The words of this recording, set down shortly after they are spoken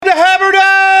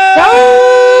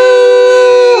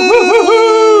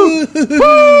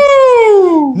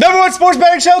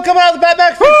show coming out of the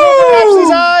Batman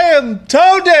Raptors. I am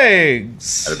Toe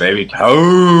Diggs. Hey, baby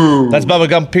Toe. That's Bubba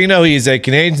Gumpino. He is a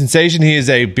Canadian sensation. He is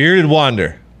a bearded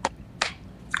wonder.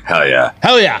 Hell yeah.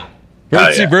 Hell yeah.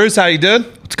 Bruce, how you doing?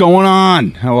 What's going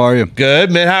on? How are you?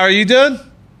 Good. Mitt, how are you doing?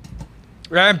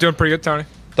 Yeah, I'm doing pretty good, Tony.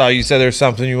 Thought you said there's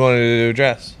something you wanted to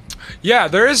address. Yeah,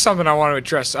 there is something I want to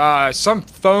address. Some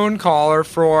phone caller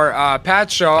for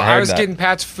Pat's show. I was getting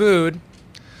Pat's food.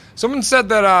 Someone said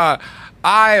that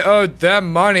I owed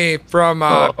them money from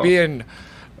being...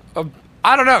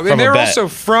 I don't know. And they're also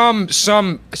from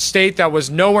some state that was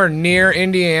nowhere near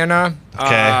Indiana.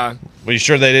 Okay. Were you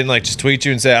sure they didn't just tweet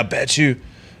you and say, I bet you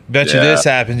this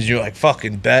happens? And you're like,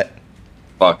 fucking bet.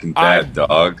 Fucking bet,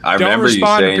 dog. I remember you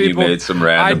saying you made some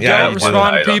random bet. I don't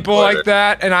respond to people like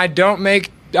that, and I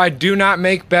do not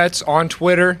make bets on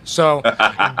Twitter, so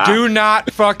do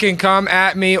not fucking come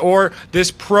at me or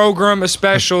this program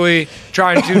especially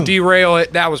trying to derail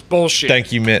it. That was bullshit.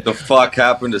 Thank you, Mitt. The fuck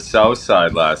happened to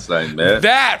Southside last night, Mitt?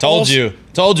 Told you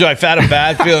I've had a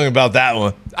bad feeling about that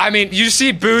one. I mean, you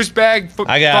see Booze Bag falling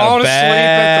asleep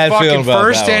at the fucking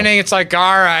first inning. It's like,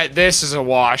 all right, this is a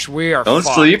wash. We are Don't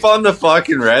fucked. sleep on the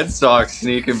fucking Red Sox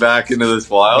sneaking back into this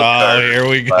wild card. Oh, here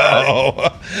we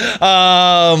go.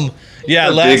 Yeah,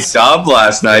 big dub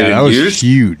last night in that was Houston,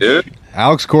 huge, dude.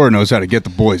 Alex Cora knows how to get the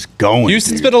boys going.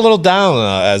 Houston's been a little down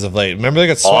as of late. Remember they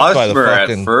got swept by the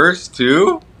fucking... at first,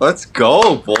 too? Let's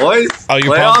go, boys. Oh,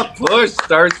 you're Playoff push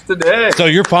starts today. So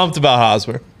you're pumped about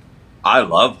Hosmer? I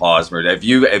love Hosmer. If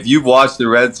you've watched the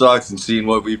Red Sox and seen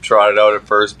what we've trotted out at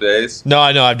first base... No,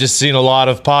 I know. I've just seen a lot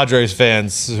of Padres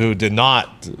fans who did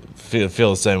not feel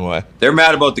the same way. They're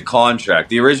mad about the contract.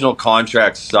 The original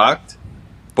contract sucked.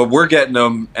 But we're getting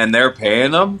them, and they're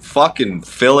paying them. Fucking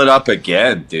fill it up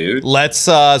again, dude. Let's.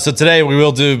 So today we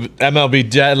will do MLB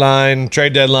deadline,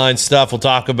 trade deadline stuff. We'll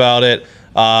talk about it.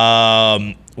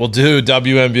 We'll do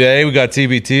WNBA. We got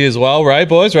TBT as well, right,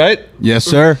 boys? Right? Yes,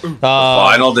 sir.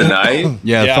 Final tonight.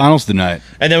 Yeah, the finals tonight.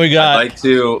 And then we got.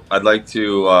 I'd like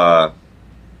to.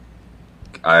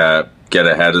 Get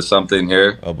ahead of something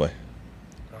here. Oh boy.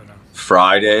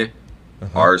 Friday,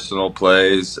 Arsenal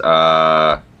plays.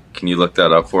 Can you look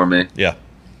that up for me? Yeah.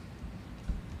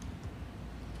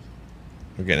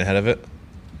 We're getting ahead of it?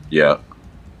 Yeah.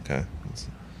 Okay.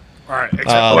 All right.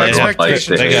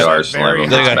 Expectations. They got Arsenal. Everyone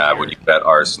gets mad when you bet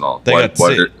Arsenal. They got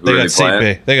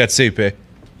CP. They got CP.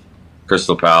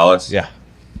 Crystal Palace? Yeah.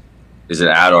 Is it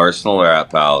at Arsenal or at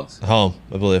Palace? Home,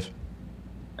 I believe.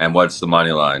 And what's the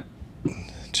money line?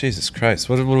 Jesus Christ.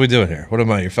 What are we doing here? What am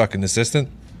I, your fucking assistant?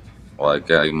 Well,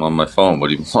 I'm on my phone. What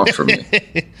do you want from me?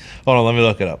 Hold on, let me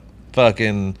look it up.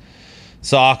 Fucking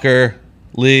soccer,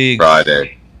 league.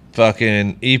 Friday.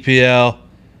 Fucking EPL.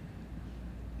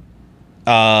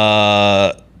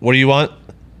 What do you want?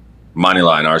 Money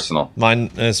line, Arsenal. Mine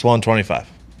is 125.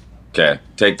 Okay,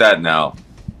 take that now.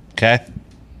 Okay.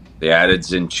 They added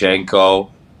Zinchenko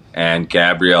and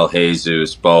Gabriel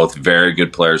Jesus, both very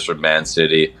good players from Man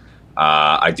City.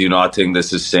 I do not think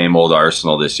this is same old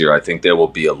Arsenal this year. I think they will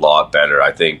be a lot better.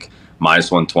 I think minus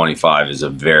 125 is a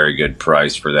very good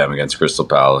price for them against Crystal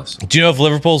Palace. Do you know if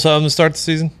Liverpool's home to start the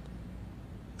season?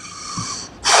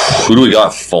 Who do we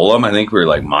got? Fulham? I think we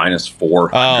were minus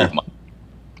 400. Oh.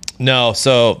 No,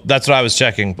 so that's what I was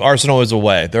checking. Arsenal is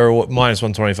away. They're minus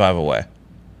 125 away.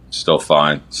 Still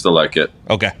fine. Still like it.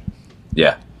 Okay.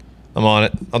 Yeah. I'm on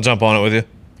it. I'll jump on it with you.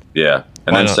 Yeah.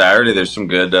 And then Saturday, there's some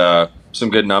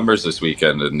good numbers this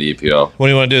weekend in the EPL. When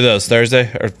do you want to do those?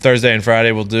 Thursday and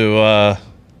Friday? We'll do.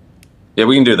 Yeah,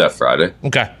 we can do that Friday.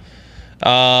 Okay.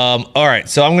 All right.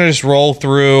 So I'm gonna just roll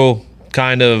through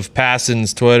kind of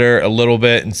Passan's Twitter a little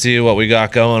bit and see what we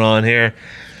got going on here.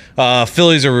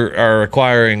 Phillies are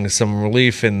requiring some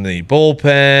relief in the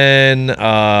bullpen.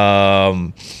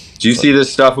 Do you see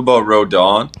this stuff about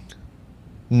Rodon?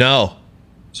 No.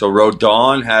 So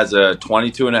Rodon has a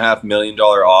 $22.5 million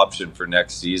option for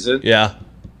next season. Yeah.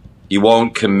 He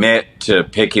won't commit to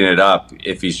picking it up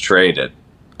if he's traded.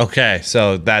 Okay,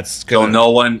 so that's so no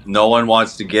one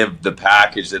wants to give the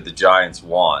package that the Giants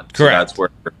want. Correct. So that's where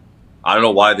I don't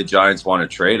know why the Giants want to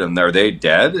trade him. Are they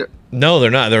dead? No, they're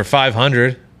not. They're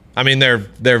 500. I mean, they're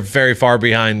very far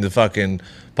behind the fucking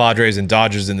Padres and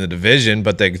Dodgers in the division,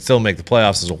 but they could still make the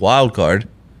playoffs as a wild card.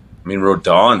 I mean,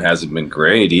 Rodon hasn't been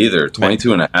great either.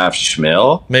 22.5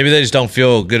 schmil. Maybe they just don't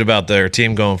feel good about their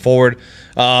team going forward.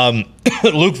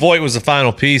 Luke Voigt was the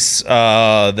final piece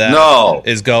that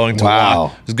is going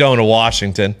to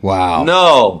Washington. Wow.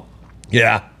 No.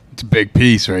 Yeah. It's a big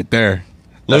piece right there.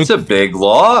 That's a big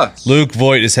loss. Luke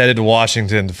Voigt is headed to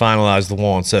Washington to finalize the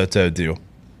Juan Soto deal.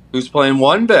 Who's playing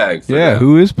one bag? For them?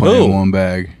 Who is playing one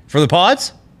bag? For the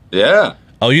Pods? Yeah.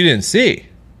 Oh, you didn't see?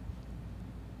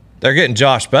 They're getting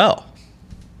Josh Bell.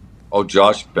 Oh,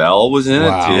 Josh Bell was in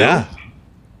Wow. it too. Yeah.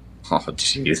 Oh,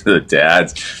 jeez,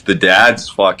 the dad's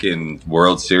fucking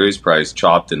World Series price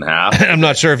chopped in half. I'm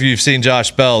not sure if you've seen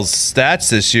Josh Bell's stats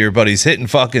this year, but he's hitting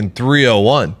fucking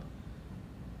 301.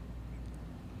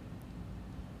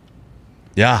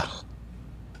 Yeah.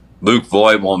 Luke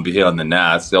Voigt won't be on the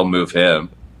Nats. They'll move him.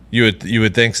 You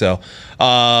would think so.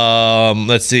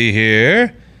 Let's see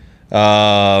here.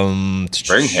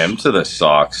 Bring him to the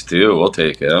Sox too. We'll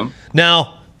take him.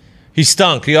 Now, he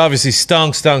stunk. He obviously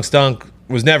stunk.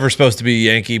 Was never supposed to be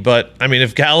a Yankee, but I mean,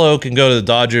 if Gallo can go to the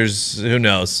Dodgers, who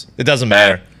knows? It doesn't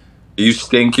matter. You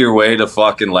stink your way to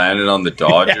fucking landing on the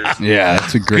Dodgers. Yeah,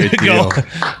 that's a great Go, deal.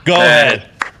 go ahead.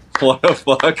 What a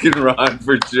fucking run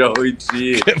for Joey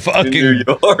G Fucking- in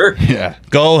New York. Yeah.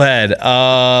 Go ahead.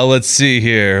 Let's see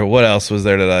here. What else was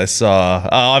there that I saw?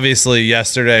 Obviously,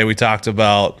 yesterday we talked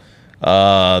about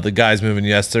the guys moving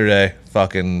yesterday.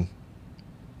 Fucking.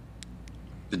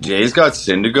 The Jays got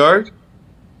Syndergaard.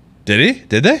 Did he?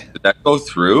 Did they? Did that go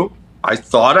through? I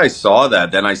thought I saw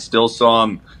that. Then I still saw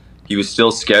him. He was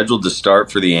still scheduled to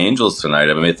start for the Angels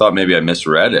tonight. I mean, I thought maybe I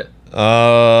misread it.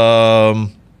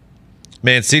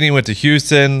 Mancini went to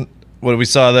Houston. What we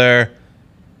saw there?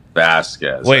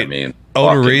 Vasquez. Wait, I mean,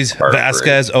 Odorizzi, fucking heartbreak.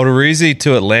 Vasquez, Odorizzi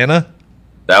to Atlanta.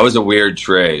 That was a weird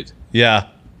trade. Yeah.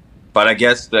 But I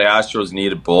guess the Astros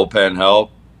needed bullpen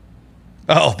help.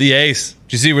 Oh, the ace.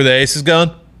 Did you see where the ace is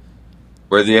going?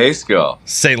 Where'd the ace go?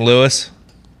 St. Louis.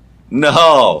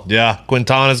 No. Yeah.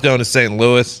 Quintana's going to St.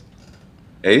 Louis.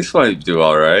 Ace might do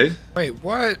all right. Wait,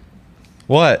 what?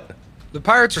 What? The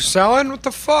Pirates are selling? What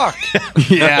the fuck?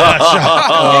 Yeah.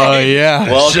 Oh, yeah.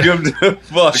 Welcome to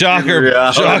fucking Shocker.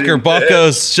 reality, Shocker. man.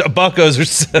 Buccos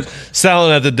are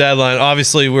selling at the deadline.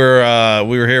 Obviously, we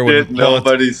were here when Shit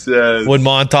nobody says. when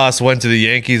Montas went to the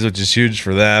Yankees, which is huge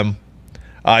for them.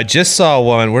 I just saw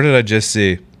one. Where did I just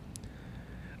see?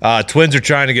 Twins are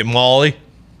trying to get Molly.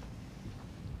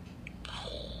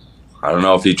 I don't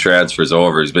know if he transfers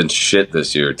over. He's been shit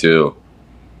this year, too.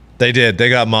 They did. They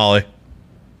got Molly.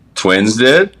 Twins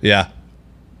did? Yeah.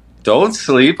 Don't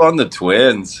sleep on the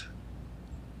Twins.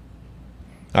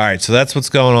 All right. So that's what's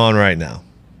going on right now.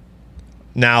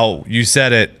 Now, you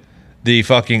said it. The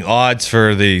fucking odds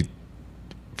for the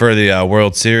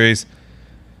World Series.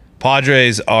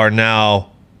 Padres are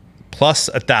now plus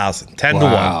 1,000. 10 to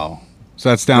 1. Wow. So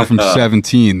that's down from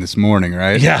 17 this morning,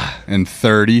 right? Yeah. And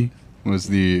 30 was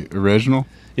the original.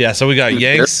 Yeah, so we got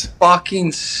Yanks, They're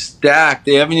fucking stacked.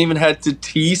 They haven't even had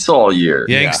Tatis all year.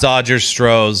 Yanks, Dodgers,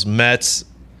 Stros, Mets,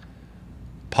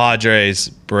 Padres,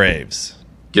 Braves.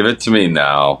 Give it to me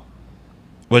now.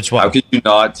 Which How one? could you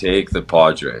not take the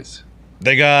Padres?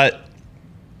 They got.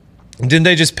 Didn't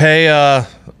they just pay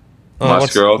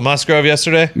Musgrove? Musgrove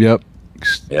yesterday? Yep.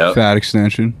 Yep. Fat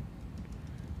extension.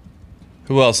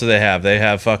 Who else do they have? They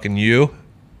have fucking you.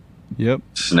 Yep.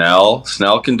 Snell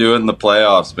can do it in the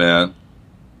playoffs, man.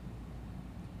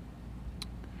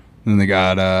 Then they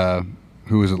got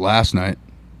who was it last night?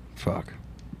 Fuck.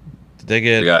 Did they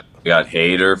get? We got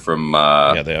Hader from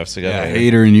Yeah, they obviously got. Yeah,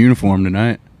 Hater in uniform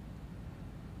tonight.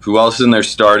 who else in their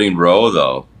starting row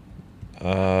though?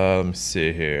 Let me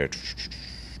see here.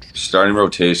 Starting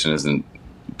rotation isn't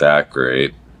that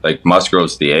great. Like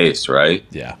Musgrove's the ace, right?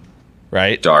 Yeah,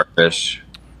 right. Darvish.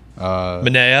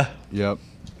 Manea, Yep.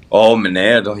 Oh,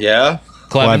 Manea, yeah.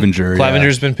 Clevenger, yeah.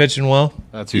 Clevenger's been pitching well.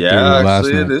 That's who threw Yeah, last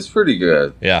actually, night. it is pretty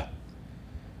good. Yeah,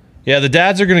 yeah. The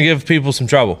dads are gonna give people some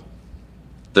trouble.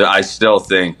 I still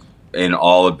think in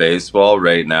all of baseball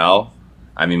right now,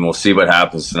 I mean, we'll see what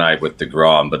happens tonight with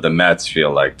DeGrom, but the Mets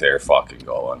feel like they're fucking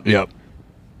going. Yep.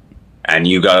 And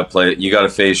you gotta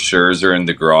face Scherzer and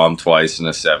DeGrom twice in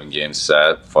a 7-game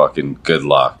set. Fucking good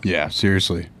luck. Yeah,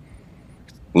 seriously.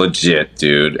 Legit,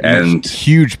 dude. And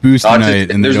huge boost not tonight.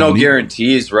 just- and they there's no don't need-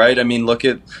 guarantees, right? I mean, look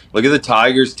at the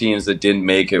Tigers teams that didn't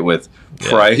make it with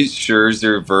Price,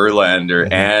 Scherzer,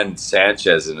 Verlander, and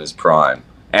Sanchez in his prime.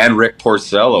 And Rick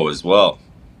Porcello as well.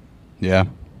 Yeah.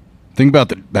 Think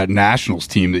about that Nationals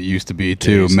team that used to be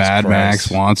too. Jesus Mad Max,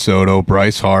 Christ. Juan Soto,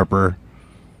 Bryce Harper,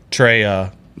 Trey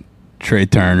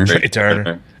Turner.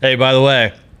 Turner. Hey, by the way,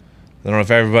 I don't know if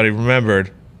everybody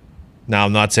remembered. Now,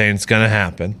 I'm not saying it's going to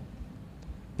happen,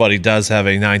 but he does have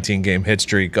a 19-game hit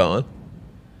streak going.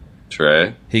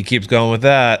 Trey. He keeps going with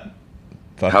that.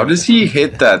 How does he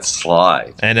hit that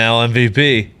slide? NL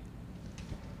MVP?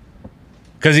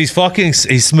 Because he's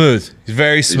smooth. He's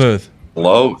very smooth.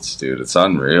 Floats, dude. It's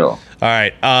unreal. All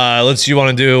right. You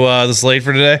want to do the slate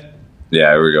for today?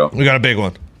 Yeah, here we go. We got a big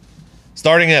one.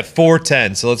 Starting at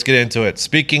 4:10, so let's get into it.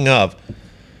 Speaking of,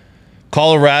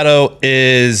 Colorado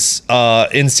is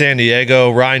in San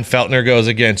Diego. Ryan Feltner goes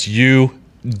against you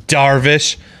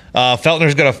Darvish.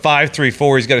 Feltner's got a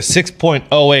 5.34. He's got a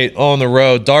 6.08 on the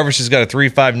road. Darvish has got a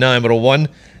 3.59, but a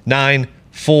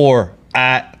 1.94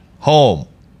 at home.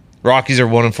 Rockies are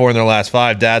 1-4 in their last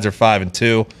 5. Dads are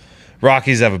 5-2.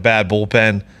 Rockies have a bad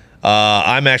bullpen.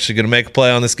 I'm actually going to make a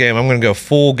play on this game. I'm going to go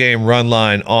full game run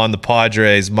line on the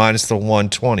Padres minus the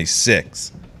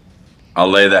 126. I'll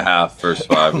lay the half first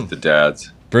 5 with the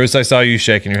Dads. Bruce, I saw you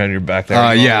shaking your head in your back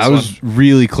there. Yeah, I was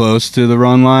really close to the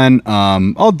run line.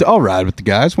 I'll ride with the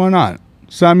guys. Why not?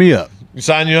 Sign me up. You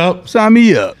sign you up? Sign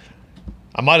me up.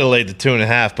 I might have laid the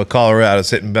 2.5, but Colorado's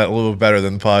hitting a little better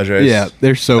than the Padres. Yeah,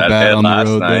 they're so That bad hit on the last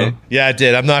road, night. though. Yeah, I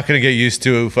did. I'm not going to get used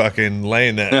to fucking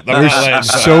laying that. I'm not There's laying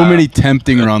so many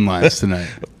tempting run lines tonight.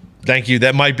 Thank you.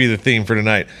 That might be the theme for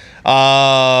tonight.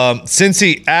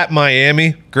 Cincy at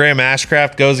Miami. Graham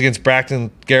Ashcraft goes against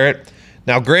Braxton Garrett.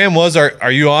 Now, Graham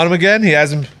are you on him again? He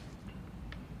hasn't.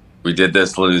 We did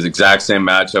this exact same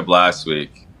matchup last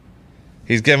week.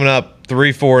 He's given up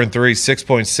 3, 4, and 3,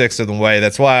 6.6 of the way.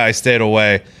 That's why I stayed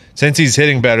away. Since he's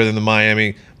hitting better than the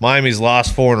Miami's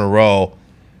lost 4 in a row.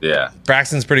 Yeah.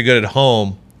 Braxton's pretty good at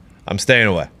home. I'm staying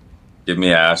away. Give me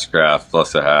Ashcraft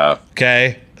plus a half.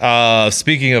 Okay.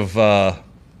 Speaking of run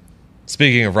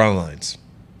lines.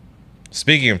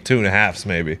 Speaking of 2.5s,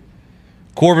 maybe.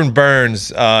 Corbin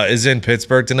Burns is in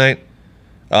Pittsburgh tonight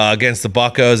against the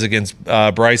Buccos, against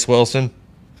Bryce Wilson.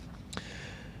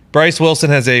 Bryce Wilson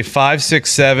has a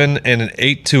 5.67 and an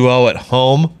 8.20 at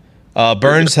home.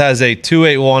 Burns has a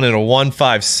 2.81 and a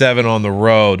 1.57 on the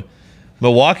road.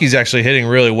 Milwaukee's actually hitting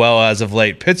really well as of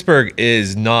late. Pittsburgh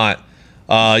is not.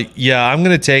 I'm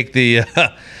going to take the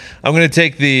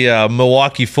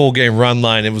Milwaukee full game run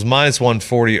line. It was minus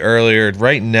 140 earlier.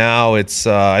 Right now, it's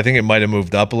I think it might have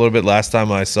moved up a little bit last time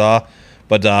I saw,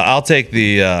 but I'll take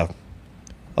the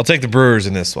Brewers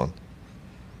in this one.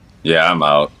 Yeah, I'm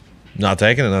out. Not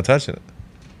taking it, not touching it.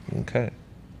 Okay.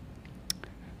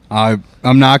 I'm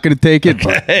not going to take it,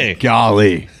 Okay. but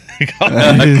golly.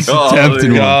 That is a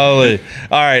tempting one. Golly.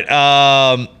 All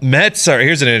right. Mets are.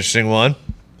 Here's an interesting one.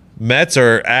 Mets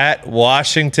are at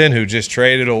Washington, who just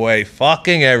traded away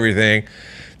fucking everything.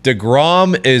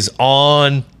 DeGrom is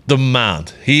on the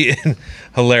mound. He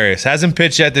hilarious. Hasn't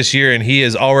pitched yet this year, and he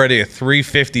is already a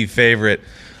 350 favorite.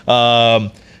 What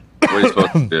are you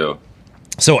supposed to do?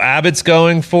 So Abbott's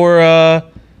going for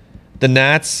the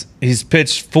Nats. He's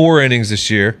pitched 4 innings this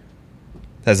year.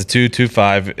 Has a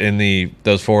 2.25 in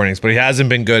those 4 innings, but he hasn't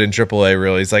been good in AAA.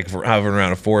 Really, he's like hovering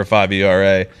around a 4 or 5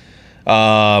 ERA.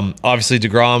 Obviously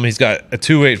DeGrom, he's got a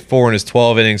 2.84 in his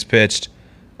 12 innings pitched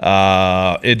in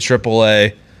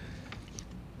AAA.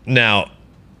 Now,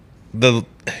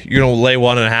 you're gonna lay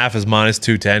 1.5 is minus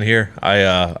 210 here.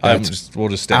 We'll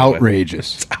just stay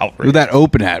outrageous. It's outrageous. What did that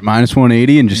open at? Minus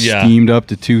 180 and just steamed up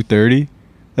to 230?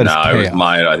 No, it was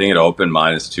I think it opened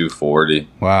minus 240.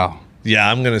 Wow. Yeah,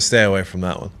 I'm gonna stay away from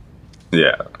that one.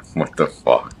 Yeah, what the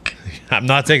fuck? I'm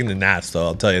not taking the Nats though.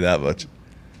 I'll tell you that much.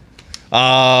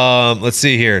 Let's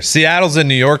see here. Seattle's in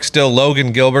New York still.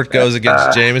 Logan Gilbert goes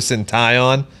against Jameson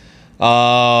Taillon.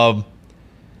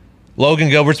 Logan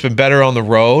Gilbert's been better on the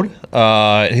road.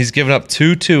 He's given up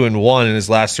 2, 2, and 1 in his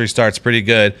last 3 starts. Pretty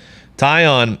good.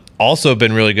 Taillon also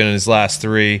been really good in his last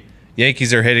 3.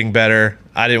 Yankees are hitting better.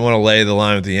 I didn't want to lay the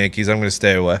line with the Yankees. I'm going to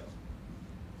stay away.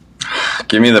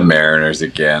 Give me the Mariners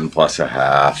again plus a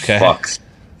half. Okay. Fucks.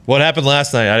 What happened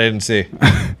last night? I didn't see.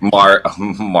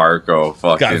 Marco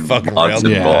fucking nuts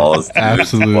and balls. Dude.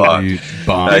 Absolutely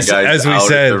bomb. That guy's As we out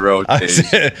said, of the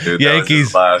rotation. Dude,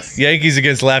 Yankees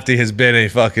against lefty has been a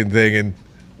fucking thing, and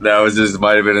that was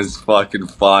might have been his fucking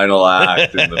final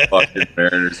act in the fucking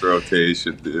Mariners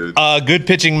rotation, dude. Good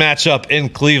pitching matchup in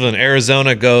Cleveland.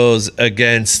 Arizona goes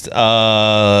against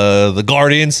the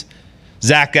Guardians.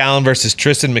 Zach Gallen versus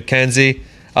Tristan McKenzie.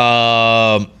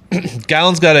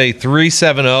 Gallen's got a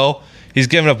 3.70. He's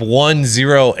given up 1,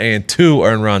 0, and 2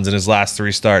 earned runs in his last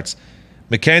 3 starts.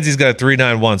 McKenzie's got a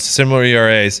 3.91, similar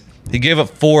ERAs. He gave up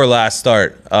 4 last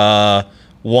start.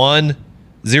 1,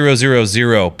 0, 0,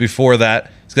 0 before that.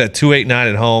 He's got a 2.89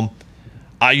 at home.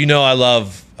 I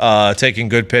love taking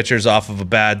good pitchers off of a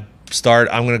bad start.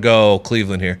 I'm going to go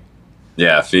Cleveland here.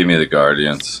 Yeah, feed me the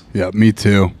Guardians. Yeah, me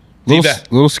too.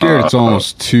 Little scared it's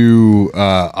almost too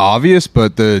obvious,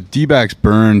 but the D-backs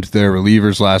burned their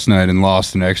relievers last night and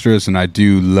lost in extras, and I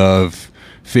do love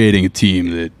fading a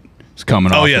team that is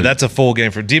coming off. Oh, yeah, that's a full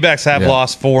game for D-backs have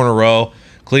lost 4 in a row.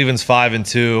 Cleveland's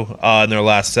 5-2 in their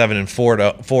last 7 and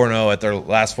 4-0 at their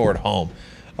last 4 at home.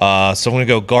 So I'm going to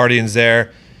go Guardians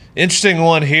there. Interesting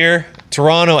one here.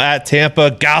 Toronto at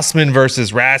Tampa. Gausman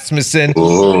versus Rasmussen.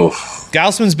 Oof.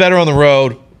 Gausman's better on the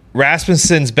road.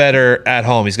 Rasmussen's better at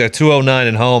home. He's got a 2.09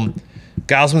 at home.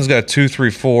 Gaussman's got a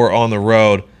 2-3-4 on the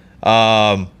road.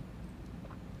 Gaussman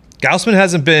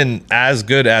hasn't been as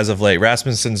good as of late.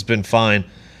 Rasmussen's been fine.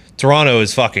 Toronto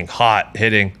is fucking hot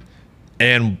hitting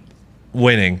and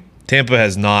winning. Tampa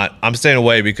has not. I'm staying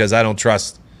away because I don't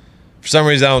trust. For some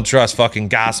reason, I don't trust fucking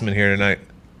Gaussman here tonight.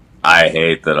 I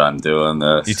hate that I'm doing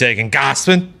this. You taking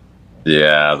Gaussman?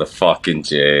 Yeah, the fucking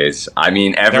Jays. I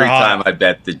mean, every time I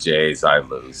bet the Jays, I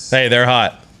lose. Hey, they're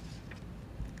hot.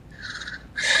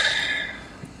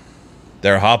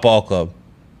 They're a hot ball club.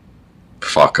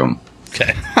 Fuck them.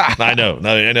 Okay. I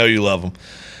know you love them.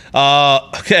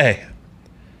 Okay.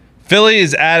 Philly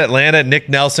is at Atlanta. Nick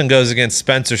Nelson goes against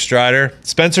Spencer Strider.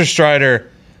 Spencer Strider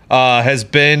has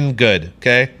been good,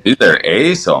 okay? He's their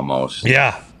ace almost.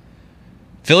 Yeah.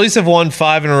 Phillies have won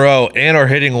 5 in a row and are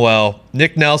hitting well.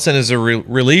 Nick Nelson is a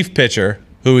relief pitcher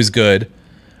who is good.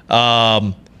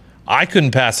 I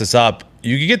couldn't pass this up.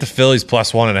 You could get the Phillies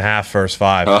plus 1.5 first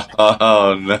 5.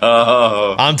 Oh,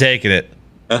 no. I'm taking it.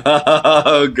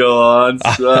 Oh, go on,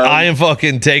 son. I am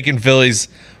fucking taking Phillies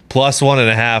plus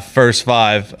 1.5 first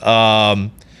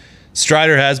 5.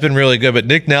 Strider has been really good, but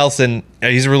Nick Nelson,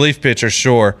 he's a relief pitcher,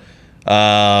 sure.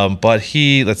 But let's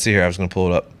see here. I was going to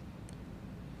pull it up.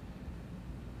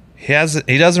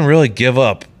 He doesn't really give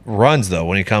up runs though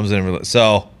when he comes in.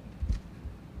 So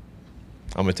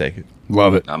I'm gonna take it.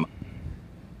 Love it.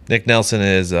 Nick Nelson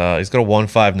is he's got a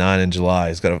 1.59 in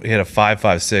July. He had a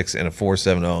 5.56 and a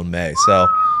 4.70 in May. So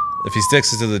if he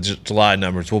sticks to the July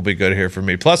numbers, we'll be good here for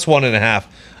me. Plus 1.5.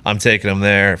 I'm taking him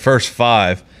there. First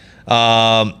 5.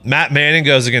 Matt Manning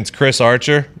goes against Chris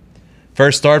Archer.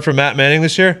 First start for Matt Manning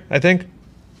this year, I think.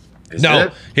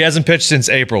 He hasn't pitched since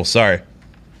April. Sorry.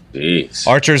 Jeez.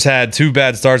 Archer's had 2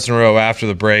 bad starts in a row after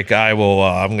the break. I'm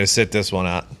going to sit this one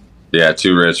out. Yeah,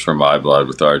 too rich for my blood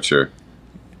with Archer.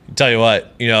 Tell you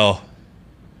what, I'm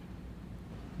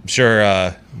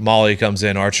sure Molly comes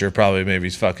in. Archer probably maybe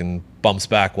fucking bumps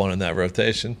back one in that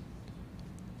rotation.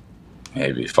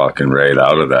 Maybe fucking right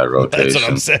out of that rotation. That's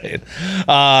what I'm saying.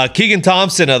 Keegan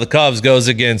Thompson of the Cubs goes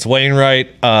against Wainwright,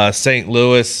 St.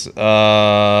 Louis.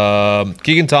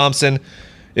 Keegan Thompson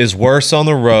is worse on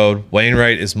the road.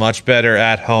 Wainwright is much better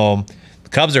at home. The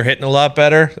Cubs are hitting a lot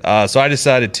better, so I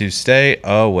decided to stay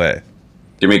away.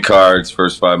 Give me Cards,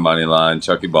 first 5 money line,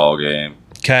 Chucky ball game.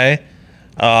 Okay.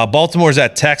 Baltimore's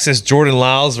at Texas. Jordan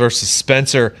Lyles versus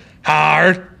Spencer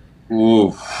Howard.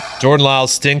 Ooh. Jordan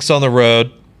Lyles stinks on the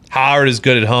road. Howard is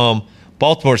good at home.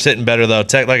 Baltimore's hitting better, though.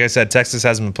 Like I said, Texas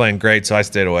hasn't been playing great, so I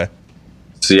stayed away.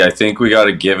 See, I think we got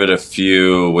to give it a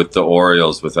few with the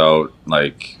Orioles without,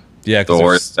 the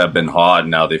Orioles have been hot, and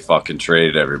now they fucking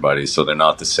traded everybody, so they're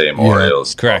not the same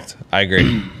Orioles. Correct. I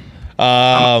agree.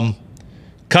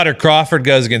 Cutter Crawford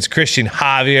goes against Christian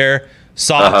Javier.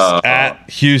 Sox at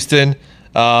Houston.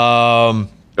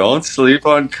 Don't sleep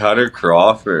on Cutter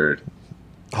Crawford.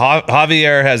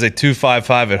 Javier has a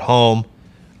 2.55 at home.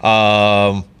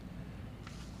 I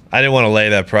didn't want to lay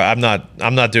that. I'm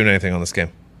not doing anything on this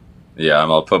game. Yeah,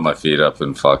 I'll put my feet up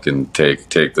and fucking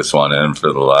take this one in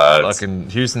for the lads. Fucking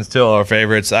Houston's still our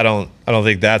favorites. I don't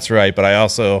think that's right, but I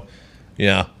also,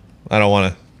 I don't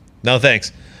want to. No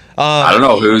thanks. I don't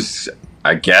know who's.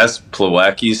 I guess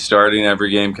Plawecki's starting every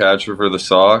game catcher for the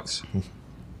Sox.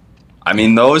 I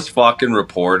mean, those fucking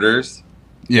reporters.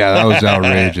 Yeah, that was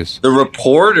outrageous. The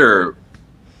reporter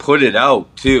put it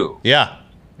out too. Yeah.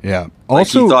 Yeah.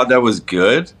 Also, he thought that was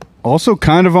good. Also,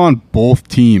 kind of on both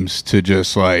teams to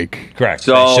just correct.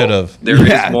 So should have. There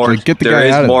is more. There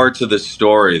is more to the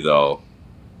story though.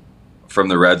 From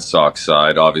the Red Sox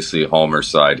side, obviously Homer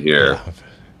side here. Yeah.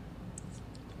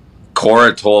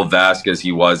 Cora told Vasquez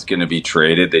he was going to be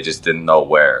traded. They just didn't know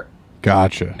where.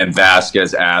 Gotcha. And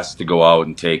Vasquez asked to go out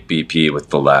and take BP with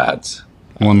the lads.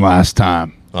 One last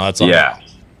time. Oh, that's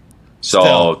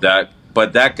So that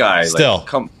guy,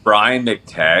 Brian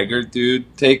McTaggart,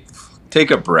 dude,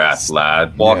 take a breath,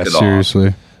 lad. Walk it off.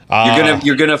 Seriously.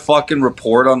 You're gonna fucking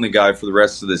report on the guy for the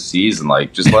rest of the season.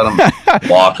 Just let him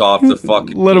walk off the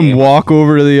fucking. Let him walk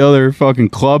over to the other fucking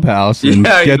clubhouse and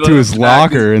get to his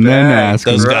locker and then ask.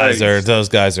 Those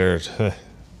guys are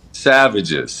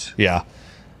savages. Yeah.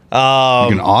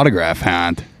 Like an autograph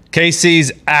hand.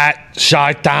 KC's at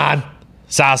Chi-Town,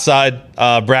 Southside.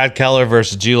 Brad Keller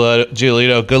versus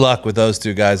Giolito. Good luck with those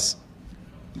two guys.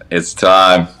 It's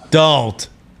time. Don't.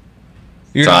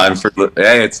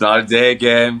 It's not a day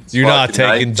game. You're not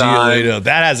taking Giolito.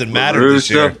 That hasn't mattered this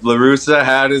year. La Russa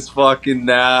had his fucking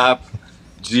nap.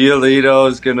 Giolito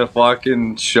is going to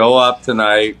fucking show up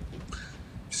tonight.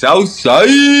 Southside!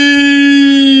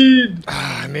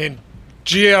 I mean,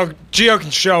 Gio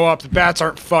can show up. The bats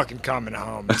aren't fucking coming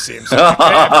home, it seems like.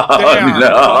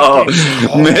 No.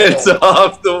 Mitts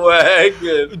off the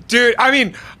wagon. Dude, I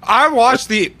mean, I watched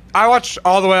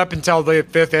all the way up until the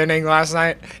 5th inning last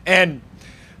night, and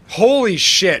holy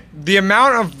shit, the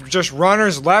amount of just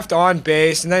runners left on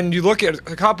base, and then you look at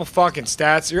a couple fucking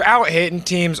stats, you're out hitting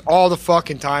teams all the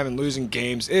fucking time and losing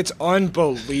games. It's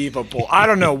unbelievable. I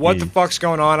don't know what the fuck's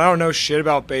going on. I don't know shit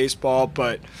about baseball,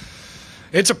 but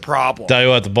it's a problem. Tell you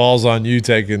what, the ball's on you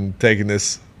taking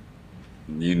this.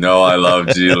 You know I love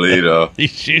Giolito.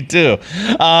 You do.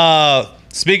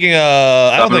 Speaking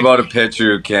of, something about a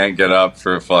pitcher who can't get up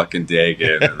for a fucking day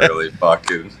game. Really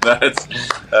fucking.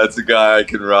 That's a guy I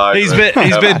can ride. He's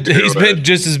been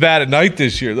just as bad at night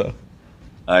this year though.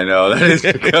 I know that is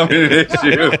becoming an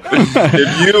issue.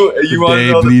 If you want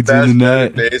to know the best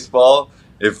in baseball,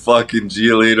 if fucking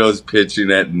Giolito's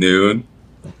pitching at noon,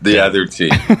 the other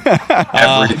team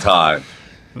every time.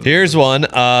 Here's one.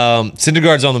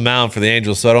 Syndergaard's on the mound for the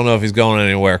Angels, so I don't know if he's going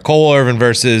anywhere. Cole Irvin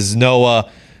versus Noah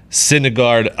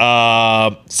Syndergaard.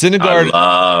 Syndergaard.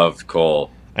 I love Cole.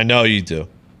 I know you do.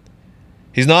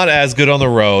 He's not as good on the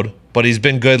road, but he's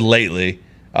been good lately.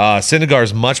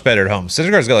 Syndergaard's much better at home.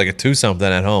 Syndergaard's got like a 2-something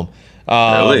at home.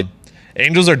 Really?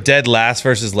 Angels are dead last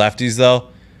versus lefties though,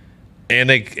 and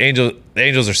the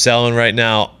Angels are selling right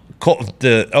now.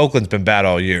 The Oakland's been bad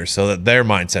all year, so that their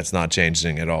mindset's not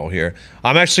changing at all here.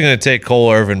 I'm actually going to take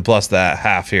Cole Irvin plus that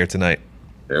half here tonight.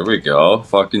 There we go.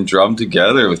 Fucking drum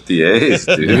together with the A's,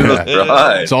 dude.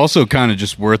 Right. It's also kind of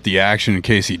just worth the action in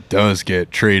case he does get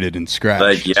traded and scratched.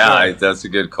 Like, yeah, that's a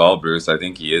good call, Bruce. I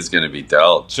think he is going to be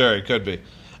dealt. Sure, he could be.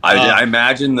 I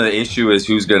imagine the issue is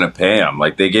who's going to pay him.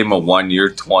 Like, they gave him a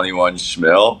 1-year, 21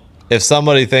 schmil. If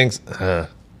somebody thinks...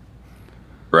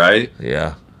 right?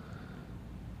 Yeah.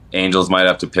 Angels might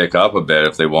have to pick up a bit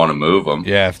if they want to move him.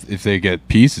 Yeah, if they get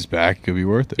pieces back, it could be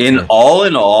worth it. In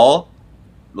all,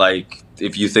 like,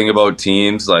 if you think about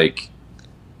teams, like,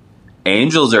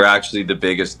 Angels are actually the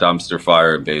biggest dumpster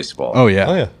fire in baseball. Oh,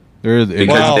 yeah.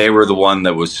 Because they were the one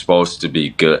that was supposed to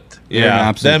be good.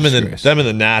 Yeah, them and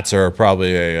the Nats are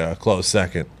probably a close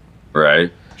second.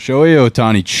 Right. Shohei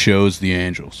Ohtani chose the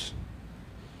Angels.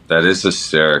 That is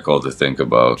hysterical to think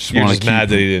about. You're just mad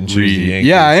that he didn't choose the Yankees.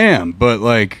 Yeah, I am. But,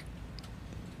 like,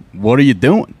 what are you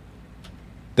doing?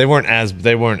 They weren't as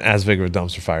big of a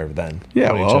dumpster fire then.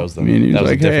 Yeah, when he chose them. I mean, he was that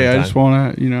like, hey, I just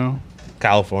want to,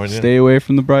 California. Stay away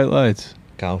from the bright lights.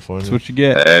 California. That's what you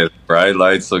get. Hey, bright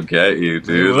lights will get you,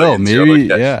 dude. Well, maybe,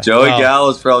 Joey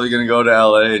Gallo's probably going to go to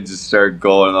L.A. and just start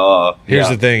going off. Here's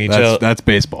the thing. That's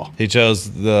baseball. He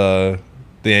chose the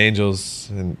Angels,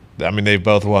 and I mean, they've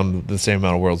both won the same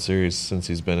amount of World Series since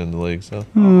he's been in the league. So,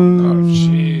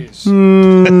 jeez.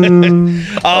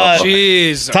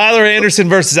 Jeez. Tyler Anderson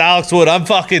versus Alex Wood. I'm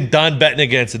fucking done betting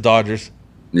against the Dodgers.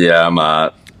 Yeah, I'm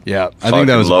out. Yeah, I think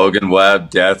that was Logan Webb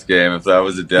death game. If that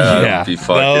was a death, I'd be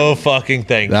fucking no fucking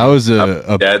thing. That was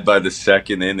a dead by the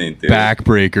second inning, dude.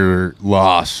 Backbreaker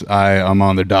loss. I'm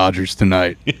on the Dodgers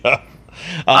tonight. Yeah.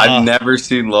 I've never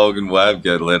seen Logan Webb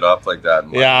get lit up like that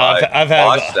in my life.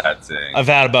 I've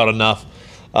had about enough.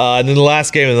 And then the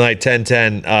last game of the night,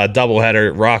 10-10,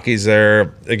 doubleheader. Rockies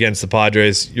are against the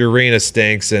Padres. Urena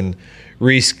stinks, and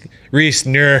Reese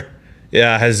Nur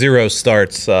has 0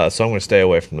 starts. So I'm going to stay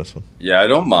away from this one. Yeah, I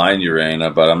don't mind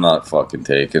Urena, but I'm not fucking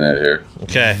taking it here.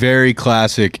 Okay. Very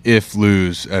classic if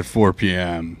lose at 4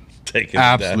 p.m.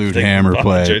 Absolute hammer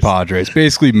play, Padres.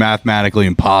 Basically mathematically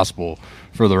impossible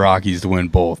for the Rockies to win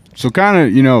both. So kind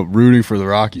of, rooting for the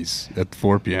Rockies at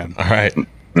 4 p.m. All right.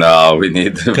 No, we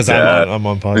need to. Because I'm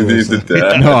on Padres. We need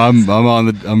the No, I'm on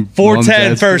the. I'm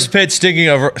 4:10 first pitch. Speaking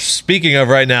of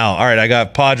right now. All right, I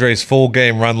got Padres full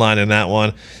game run line in that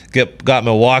one. Got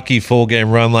Milwaukee full game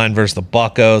run line versus the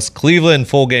Buccos. Cleveland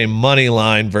full game money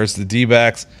line versus the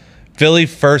D-backs. Philly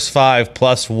first 5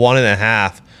 plus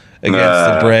 1.5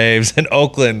 against the Braves, and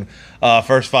Oakland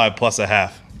first 5 plus a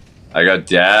half. I got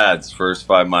Dads first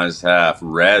 5 minus half.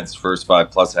 Reds first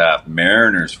 5 plus half.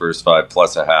 Mariners first 5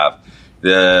 plus a half.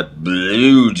 The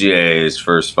Blue Jays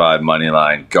first 5 money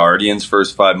line. Guardians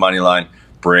first 5 money line.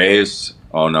 Braves.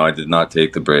 Oh no, I did not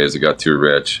take the Braves. I got too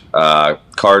rich.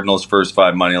 Cardinals first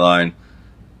 5 money line.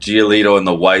 Giolito and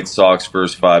the White Sox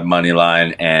first 5 money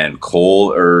line, and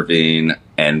Cole Irvin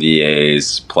and the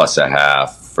A's plus a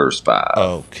half first 5.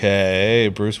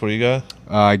 Okay, Bruce, what do you got?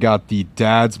 I got the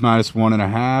Dads minus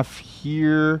 1.5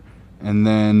 here, and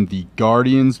then the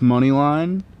Guardians money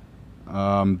line.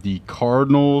 The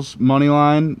Cardinals money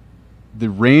line, the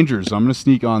Rangers. I'm gonna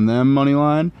sneak on them money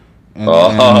line, and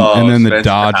then the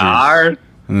Dodgers,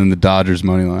 and then the Dodgers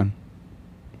money line.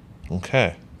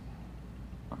 Okay.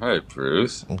 All right,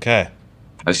 Bruce. Okay.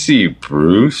 I see you,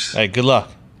 Bruce. Hey, good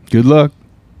luck. Good luck.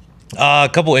 A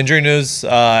couple injury news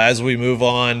as we move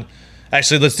on.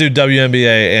 Actually, let's do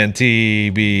WNBA and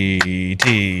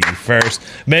TBT first.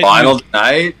 Finals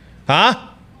tonight? Huh?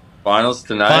 Finals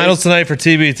tonight? Finals tonight for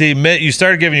TBT. Mitt, you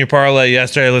started giving your parlay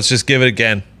yesterday. Let's just give it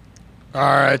again. All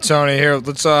right, Tony, here.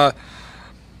 Let's do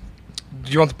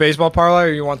you want the baseball parlay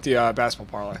or you want the basketball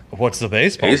parlay? What's the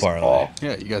baseball parlay?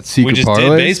 Yeah, you got secret We just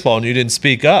parlays? did baseball and you didn't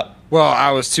speak up. Well,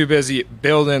 I was too busy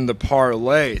building the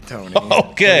parlay, Tony. Okay.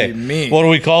 What do you mean? What are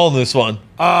we calling this one?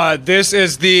 This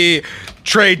is the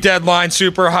trade deadline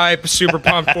super hype, super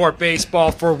pumped for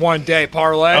baseball for 1 day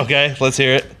parlay. Okay, let's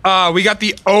hear it. We got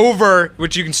the over,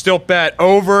 which you can still bet,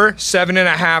 over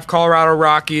 7.5 Colorado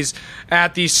Rockies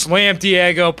at the Slam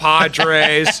Diego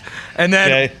Padres. And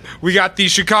then we got the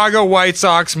Chicago White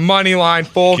Sox money line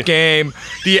full game,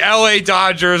 the LA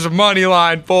Dodgers money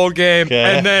line full game,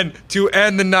 and then to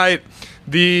end the night,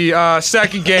 the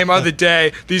second game of the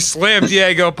day, the Slam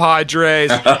Diego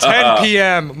Padres 10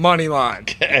 p.m. money line.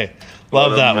 Okay.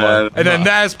 Love that one. And then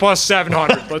that is plus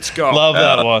 700. Let's go. Love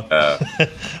that one.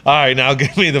 All right, now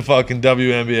give me the fucking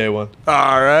WNBA one.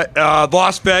 All right.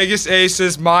 Las Vegas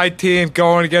Aces, my team,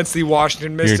 going against the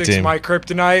Washington Mystics, my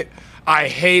kryptonite. I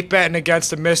hate betting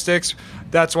against the Mystics.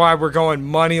 That's why we're going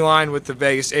money line with the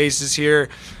Vegas Aces here.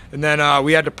 And then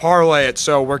we had to parlay it,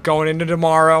 so we're going into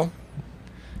tomorrow.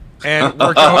 And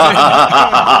we're going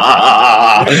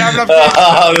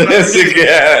this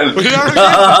again. Run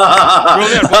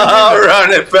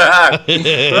it back. We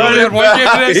only had one game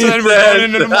today, so then we're going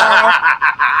into tomorrow.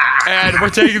 And we're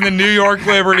taking the New York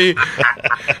Liberty.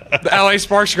 The LA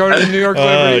Sparks are going to the New York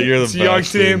Liberty. You're the it's a young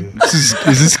team.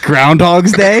 Is this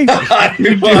Groundhog's Day?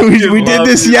 we did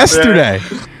this yesterday.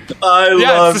 It's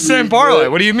the same parlay.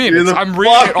 What do you mean? I'm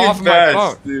reading it off of my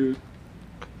phone. Dude.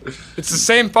 It's the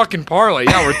same fucking parlay.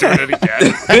 Yeah, we're doing it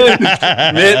again.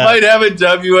 Mitt might have a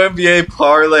WNBA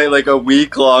parlay, like a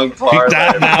week-long parlay.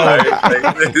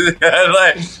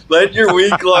 Let your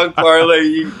week-long parlay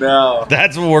eat now.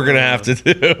 That's what we're going to have to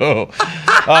do. All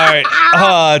right.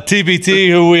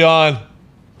 TBT, who we on?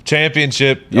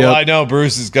 Championship. Yep. Well, I know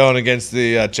Bruce is going against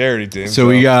the charity team. So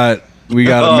we got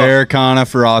Americana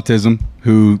for Autism,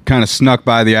 who kind of snuck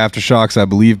by the Aftershocks, I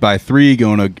believe, by 3,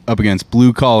 going up against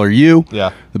Blue Collar U.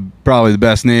 Yeah. Probably the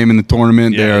best name in the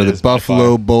tournament. Yeah, they are the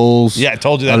Buffalo Bulls. Yeah, I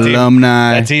told you that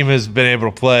alumni. That team has been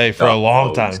able to play for a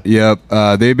long time. Yep.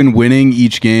 They've been winning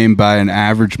each game by an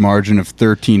average margin of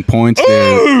 13 points.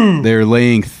 They're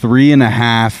laying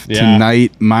 3.5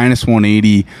 tonight, minus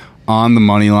 180 on the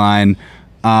money line.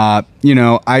 I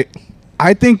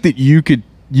think that you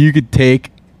could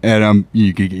take, and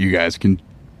you guys can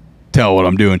tell what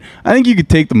I'm doing. I think you could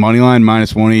take the money line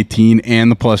minus 118 and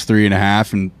the plus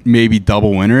 3.5 and maybe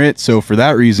double winner it. So for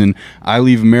that reason, I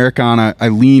lean Americana for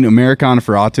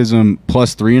Autism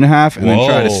plus 3.5 and then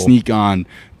try to sneak on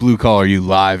Blue Collar U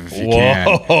live if you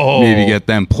can. Maybe get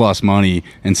them plus money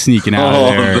and sneaking out of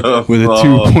there with a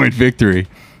 2-point victory.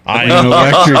 You're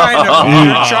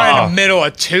trying to middle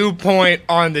a 2-point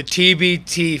on the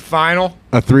TBT final.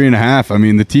 A 3.5. I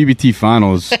mean, the TBT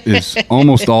final is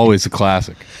almost always a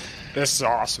classic. This is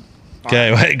awesome.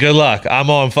 Okay, wait, good luck. I'm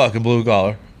on fucking Blue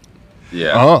Collar.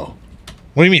 Yeah. Oh.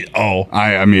 What do you mean, oh?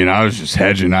 I mean, I was just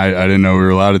hedging. I didn't know we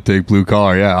were allowed to take Blue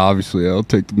Collar. Yeah, obviously, I'll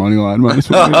take the money line minus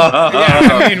 1.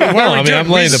 I'm laying the points. I'm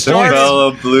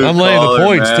laying the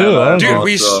points, too. Dude,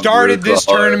 we started this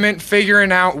tournament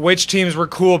figuring out which teams were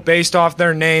cool based off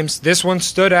their names. This one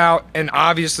stood out, and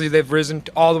obviously they've risen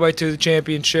all the way to the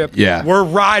championship. Yeah. We're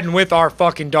riding with our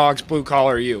fucking dogs, Blue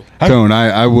Collar U. Tone,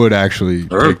 I would actually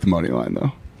take the money line,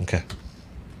 though. Okay.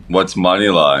 What's money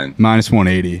line? Minus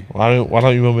 180. Why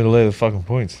don't you want me to lay the fucking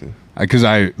points, dude? Because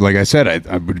like I said,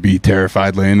 I would be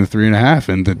terrified laying the 3.5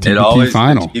 in the TBT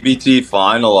final. The TBT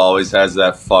final always has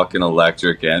that fucking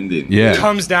electric ending. Yeah. It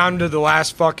comes down to the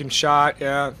last fucking shot,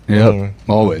 yeah. Yep,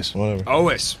 always. Whatever.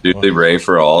 Always. Usually Ray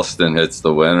for Alston hits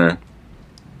the winner.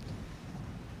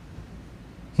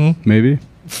 Maybe.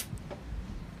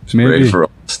 Ray for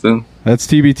Alston. That's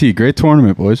TBT. Great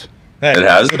tournament, boys. Hey, it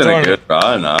has been a good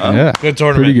run, huh? Yeah, good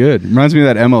tournament. Pretty good. Reminds me of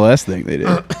that MLS thing they did.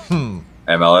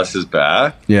 MLS is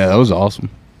back? Yeah, that was awesome.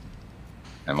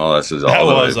 MLS is all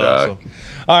the way back. Awesome.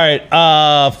 All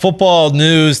right, football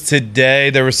news today.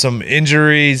 There were some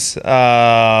injuries.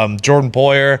 Jordan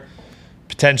Poyer,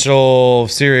 potential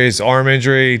serious arm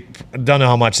injury. Don't know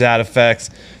how much that affects.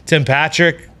 Tim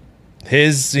Patrick,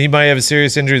 he might have a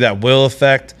serious injury that will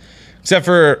affect, except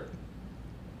for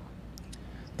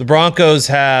the Broncos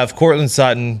have Cortland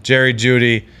Sutton, Jerry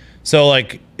Jeudy. So,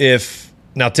 if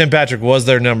Tim Patrick was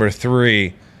their number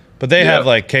 3, But they have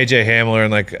like KJ Hamler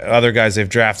and like other guys they've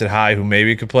drafted high who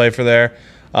maybe could play for there.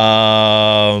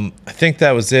 I think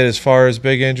that was it as far as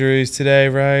big injuries today,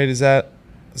 right? Does that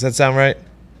sound right?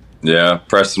 Yeah,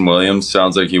 Preston Williams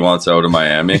sounds like he wants out of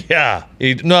Miami. Yeah.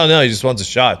 No, he just wants a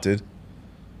shot, dude.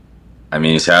 I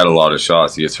mean, he's had a lot of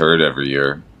shots. He gets hurt every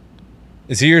year.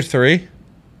 Is he your 3?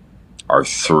 Our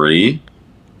 3?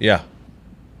 Yeah.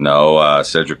 No,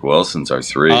 Cedric Wilson's our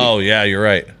 3. Oh, yeah, you're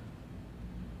right.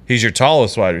 He's your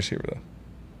tallest wide receiver,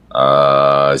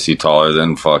 though. Is he taller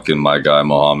than fucking my guy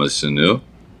Mohamed Sanu?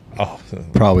 Oh,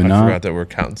 probably not. I forgot that we're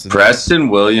counting Sanu. Preston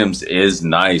Williams is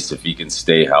nice if he can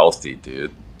stay healthy,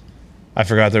 dude. I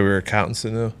forgot that we were counting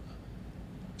Sanu.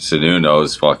 Sanu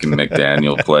knows fucking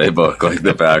McDaniel playbook like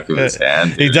the back of his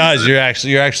hand. Dude. He does. You're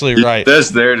actually right. He's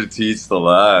just there to teach the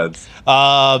lads.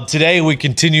 Today we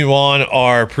continue on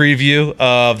our preview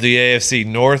of the AFC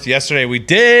North. Yesterday we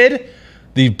did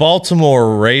the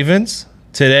Baltimore Ravens.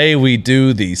 Today we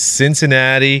do the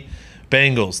Cincinnati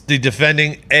Bengals, the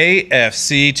defending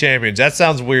AFC champions. That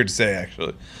sounds weird to say,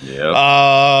 actually.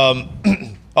 Yeah.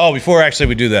 Before actually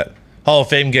we do that, Hall of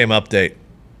Fame game update.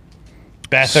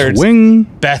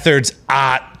 Beathard's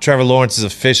at. Trevor Lawrence is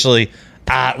officially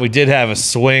at. We did have a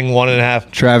swing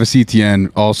 1.5. Travis Etienne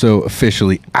also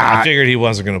officially at. I figured he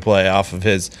wasn't going to play off of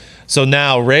his. So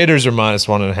now Raiders are minus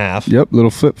 1.5. Yep, little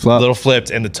flip-flop. Little flipped,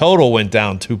 and the total went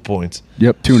down 2 points.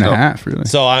 Yep, 2.5, really.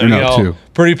 So I'm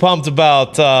pretty pumped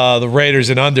about the Raiders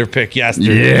and under pick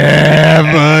yesterday.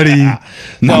 Yeah, buddy.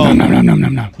 No.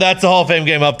 That's the Hall of Fame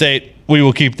game update. We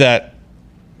will keep that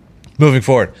moving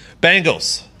forward.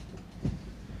 Bengals.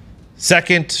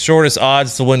 Second shortest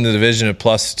odds to win the division at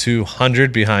plus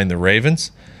 200 behind the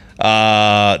Ravens. They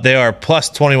are plus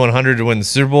 2,100 to win the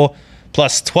Super Bowl,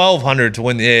 plus 1,200 to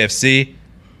win the AFC.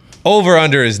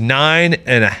 Over-under is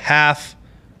 9.5.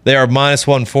 They are minus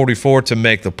 144 to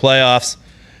make the playoffs.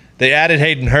 They added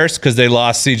Hayden Hurst because they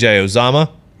lost C.J. Uzomah. I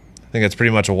think that's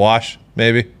pretty much a wash,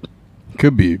 maybe.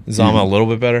 Could be. Uzomah a little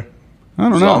bit better. I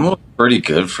don't know. Uzomah was pretty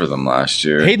good for them last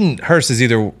year. Hayden Hurst is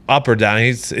either up or down.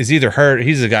 He's either hurt.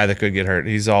 He's a guy that could get hurt.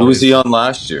 He's always. Who was he on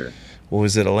last year? What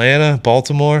was it? Atlanta,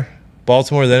 Baltimore,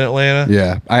 then Atlanta.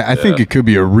 Yeah, I think it could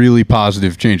be a really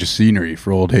positive change of scenery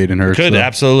for old Hayden Hurst. Could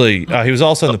absolutely. He was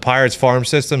also in the Pirates farm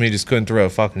system. He just couldn't throw a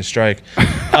fucking strike. They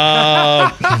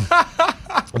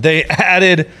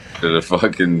added. Could have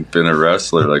fucking been a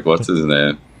wrestler. Like what's his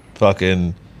name?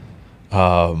 Fucking.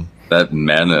 That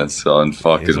menace on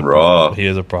fucking Raw. He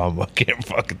has a problem. I can't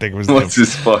fucking think of his name. What's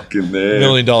his fucking name? $1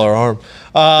 million arm.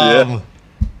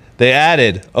 They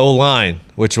added O-line,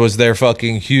 which was their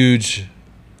fucking huge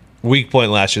weak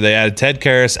point last year. They added Ted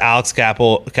Karras, Alex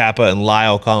Kappa, and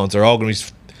Lyle Collins. They're all going to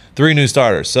be 3 new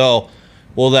starters. So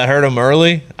will that hurt them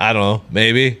early? I don't know.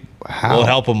 Maybe. How? Will it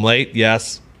help them late?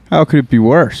 Yes. How could it be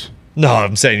worse? No,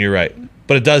 I'm saying you're right.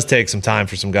 But it does take some time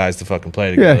for some guys to fucking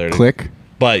play together. Yeah, click.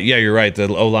 But yeah, you're right. The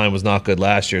O-line was not good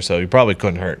last year, so you probably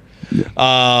couldn't hurt.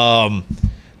 Yeah.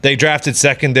 They drafted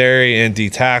secondary and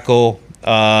D-tackle.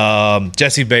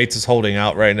 Jesse Bates is holding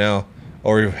out right now,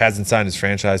 or hasn't signed his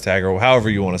franchise tag, or however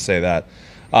you want to say that.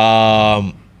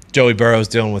 Joey Burrow's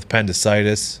dealing with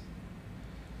appendicitis.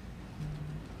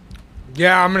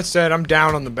 Yeah, I'm going to say it. I'm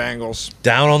down on the Bengals.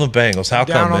 Down on the Bengals. How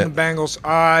come? Down on the Bengals.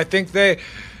 I think they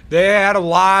had a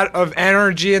lot of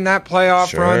energy in that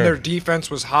playoff run. Their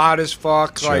defense was hot as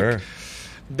fuck. Sure. Like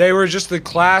they were just the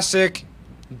classic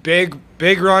big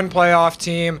run playoff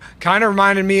team. Kind of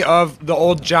reminded me of the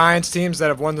old Giants teams that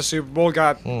have won the Super Bowl.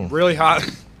 Got really hot.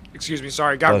 Excuse me.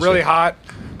 Sorry. Got really hot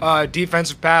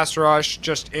defensive pass rush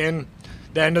just in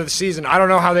the end of the season. I don't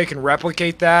know how they can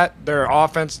replicate that. Their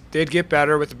offense did get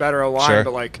better with the better line,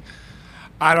 but like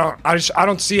I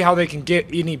don't see how they can get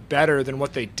any better than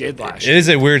what they did last year. It is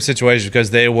a weird situation because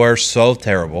they were so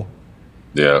terrible.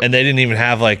 Yeah. And they didn't even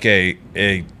have like a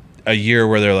year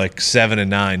where they're like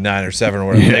 7-9, 9 or 7 or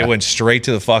whatever. Yeah. They went straight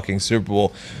to the fucking Super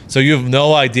Bowl. So you have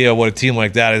no idea what a team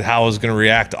like that is, how it's going to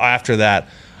react after that.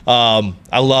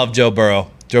 I love Joe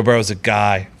Burrow. Joe Burrow's a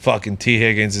guy. Fucking T.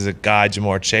 Higgins is a guy.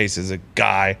 Jamar Chase is a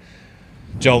guy.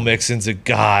 Joe Mixon's a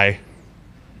guy.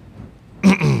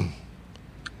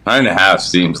 9.5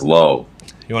 seems low.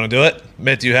 You want to do it?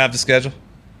 Mitt, do you have the schedule?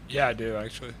 Yeah, I do,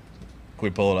 actually. Can we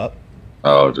pull it up?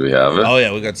 Oh, do we have it? Oh,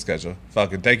 yeah, we got the schedule.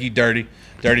 Fucking thank you, Dirty.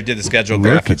 Dirty did the schedule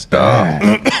Look graphics. At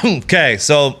that. Okay,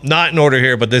 so not in order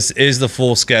here, but this is the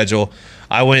full schedule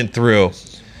I went through.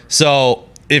 So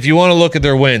if you want to look at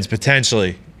their wins,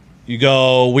 potentially, you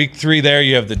go week 3 there,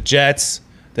 you have the Jets.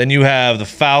 Then you have the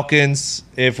Falcons,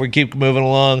 if we keep moving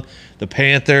along, the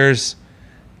Panthers.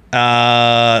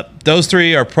 Those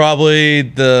 3 are probably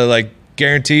the like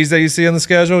guarantees that you see on the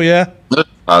schedule, yeah?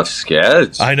 I Tough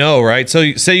sketch. I know, right?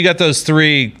 So say you got those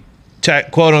three,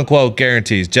 quote unquote,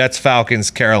 guarantees: Jets, Falcons,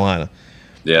 Carolina.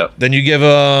 Yeah. Then you give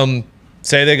them,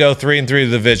 say they go 3-3 to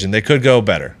the division. They could go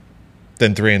better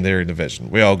than 3 in their division.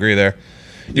 We all agree there.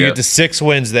 You get to 6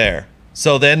 wins there.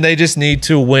 So then they just need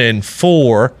to win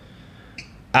 4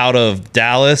 out of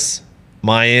Dallas,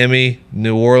 Miami,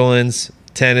 New Orleans,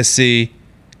 Tennessee,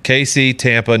 KC,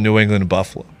 Tampa, New England, and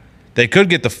Buffalo. They could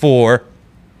get the 4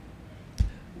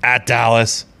 at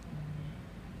Dallas.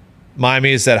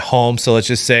 Miami is at home, so let's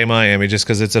just say Miami just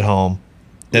because it's at home.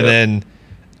 And then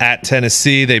at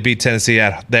Tennessee, they beat Tennessee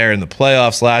there in the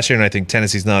playoffs last year, and I think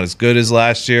Tennessee's not as good as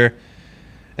last year.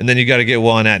 And then you got to get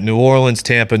one at New Orleans,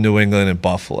 Tampa, New England, and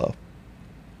Buffalo.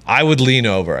 I would lean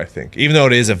over, I think, even though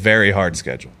it is a very hard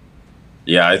schedule.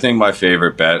 Yeah, I think my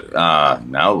favorite bet,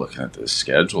 now looking at this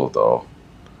schedule, though.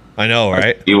 I know,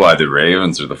 right? I see why the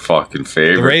Ravens are the fucking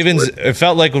favorite. The Ravens, it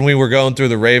felt like when we were going through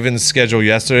the Ravens schedule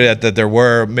yesterday that there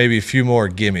were maybe a few more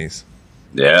gimmies.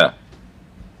 Yeah.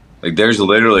 Like, there's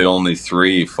literally only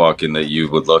 3 fucking that you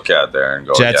would look at there and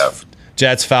go,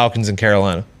 Jets, Falcons, and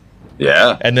Carolina.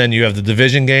 Yeah. And then you have the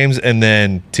division games and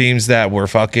then teams that were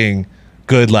fucking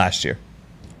good last year.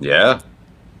 Yeah.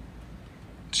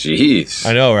 Jeez.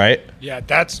 I know, right? Yeah,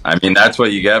 that's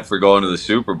what you get for going to the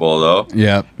Super Bowl, though.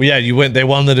 Yeah. Well, yeah, you win. They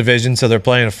won the division, so they're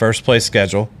playing a first place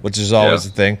schedule, which is always the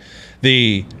thing.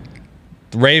 The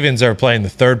Ravens are playing the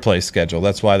third place schedule.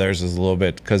 That's why theirs is a little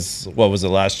bit, because what was it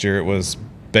last year? It was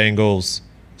Bengals,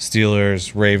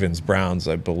 Steelers, Ravens, Browns,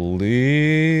 I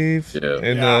believe,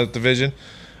 in the division.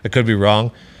 I could be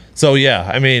wrong. So yeah,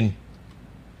 I mean,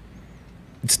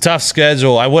 it's a tough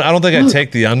schedule. I don't think I'd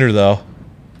take the under though.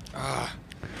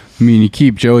 I mean, you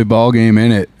keep Joey Ballgame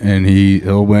in it, and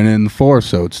he'll win in the 4th.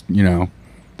 So it's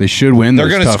they should win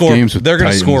those tough games with the They're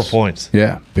going to Titans. score points.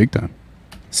 Yeah, big time.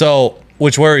 So,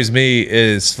 which worries me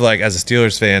is, like, as a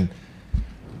Steelers fan,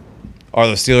 are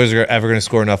the Steelers ever going to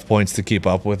score enough points to keep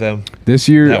up with them? This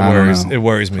year, it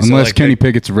worries me. Unless Kenny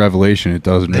Pickett's a revelation, it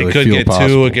doesn't really feel possible. They could get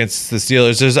 2 against the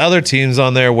Steelers. There's other teams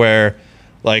on there where,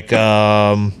 like,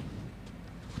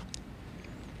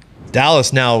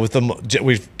 Dallas now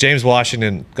with James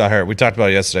Washington got hurt. We talked about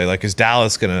it yesterday. Like, is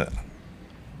Dallas gonna?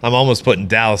 I'm almost putting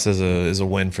Dallas as a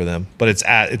win for them, but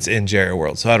it's in Jerry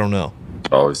World, so I don't know.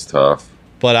 It's always tough.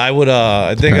 But I would.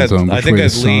 I think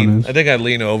I'd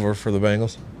lean over for the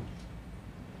Bengals.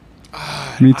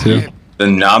 Me too. The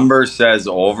number says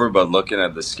over, but looking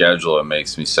at the schedule, it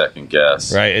makes me second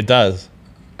guess. Right, it does.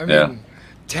 I mean,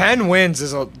 10 wins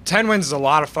is a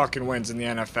lot of fucking wins in the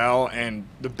NFL, and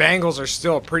the Bengals are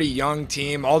still a pretty young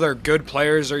team. All their good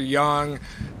players are young.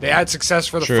 They had success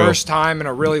for the first time in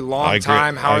a really long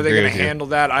time. How are they going to handle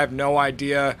that? I have no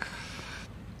idea.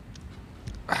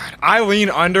 I lean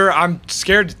under. I'm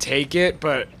scared to take it,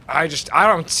 but I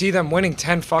don't see them winning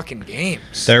 10 fucking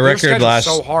games. Their record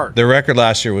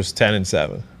last year was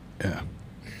 10-7. Yeah.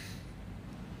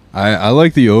 I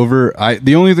like the over.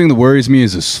 The only thing that worries me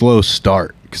is a slow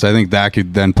start, because I think that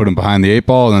could then put them behind the 8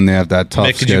 ball, and then they have that tough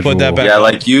schedule. Could you put that back? Yeah,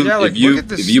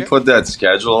 if you put that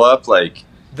schedule up, like,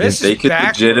 if they could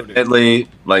legitimately,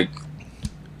 like,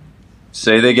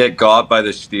 say they get got by the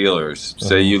Steelers,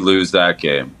 say you lose that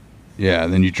game. Yeah,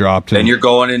 then you drop to. Then you're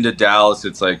going into Dallas.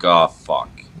 It's like, oh fuck.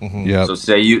 Mm-hmm. Yeah. So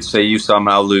say you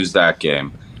somehow lose that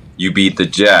game. You beat the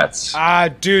Jets.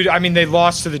 Dude, I mean, they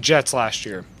lost to the Jets last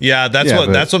year. Yeah,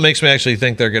 that's what makes me actually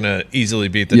think they're gonna easily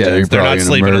beat the Jets. They're not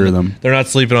sleeping on them. They're not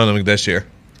sleeping on them this year.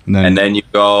 And then you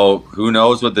go, who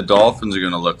knows what the Dolphins are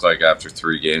gonna look like after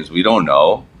 3 games? We don't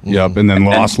know. Yep, and then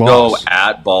loss. Go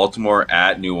at Baltimore,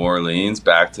 at New Orleans,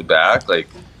 back to back. Like,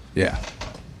 yeah.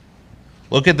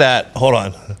 Look at that. Hold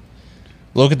on.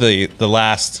 Look at the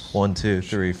last 1, 2,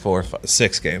 3, 4, 5,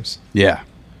 6 games. Yeah.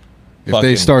 If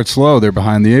they start slow, they're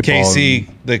behind the 8 ball.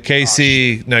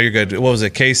 KC. No, you're good. What was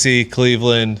it? KC,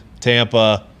 Cleveland,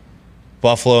 Tampa,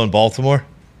 Buffalo, and Baltimore.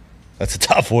 That's a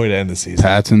tough way to end the season.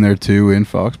 Pat's in there too in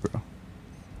Foxborough.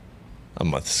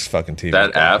 I'm on this fucking team.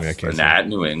 That at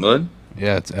New England.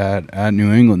 Yeah, it's at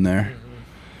New England there.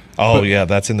 Oh yeah,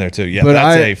 that's in there too. Yeah,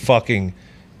 that's a fucking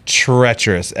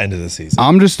treacherous end of the season.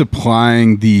 I'm just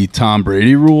applying the Tom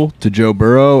Brady rule to Joe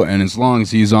Burrow, and as long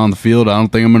as he's on the field, I don't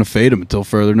think I'm going to fade him until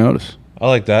further notice. I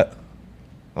like that.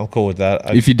 I'm cool with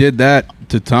that. If you did that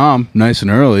to Tom nice and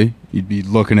early, you'd be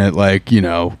looking at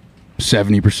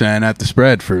 70% at the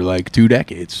spread for 2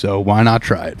 decades. So why not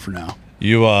try it for now?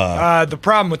 The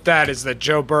problem with that is that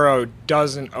Joe Burrow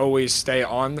doesn't always stay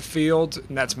on the field,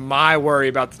 and that's my worry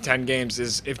about the 10 games.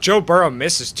 Is if Joe Burrow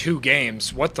misses 2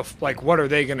 games, what are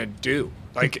they gonna do?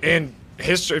 In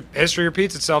history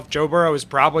repeats itself. Joe Burrow is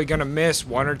probably gonna miss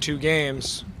 1 or 2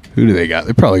 games. Who do they got?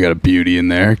 They probably got a beauty in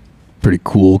there. pretty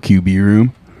cool QB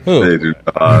room. Who? They do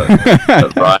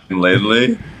Ryan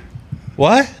Lindley.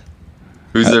 What?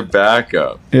 Who's their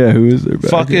backup? Yeah, who is their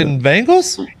backup? Fucking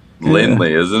Bengals?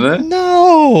 Lindley, isn't it?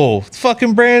 No, it's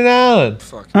fucking Brandon Allen.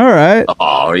 All right.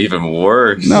 Oh, even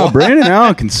worse. No, Brandon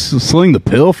Allen can sling the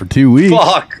pill for 2 weeks.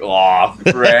 Fuck off,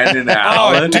 Brandon Oh,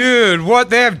 Allen. dude,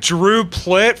 what? They have Drew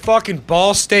Plitt, fucking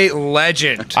Ball State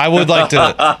legend. I would like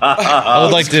to. I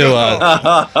would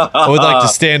like to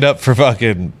stand up for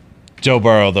fucking Joe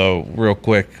Burrow though, real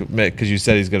quick, because you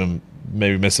said he's gonna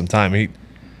maybe miss some time.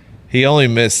 He only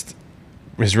missed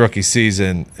his rookie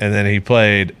season, and then he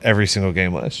played every single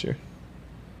game last year.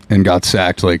 And got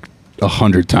sacked like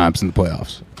 100 times in the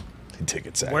playoffs. He took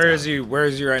it sacked. Where is he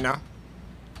right now?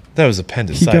 That was He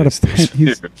appendicitis. got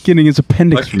he's getting his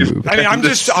appendix removed. I mean, I'm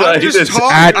just Appendicitis.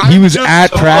 talking. He was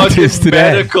at practice Fucking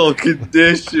today. medical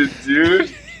condition,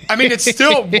 dude. I mean, it's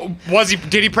still.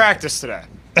 Did he practice today?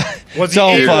 Was he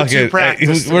Don't able fucking. to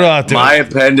practice We're not doing. My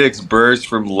appendix burst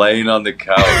from laying on the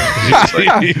couch.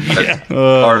 That's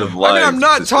part of life. I mean, I'm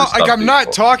not This is talking. I'm not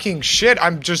something- talking shit.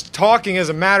 I'm just talking as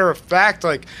a matter of fact.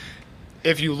 Like,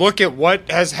 if you look at what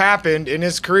has happened in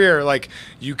his career, like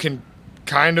you can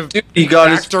kind of. Dude, he got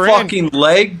his factor in. fucking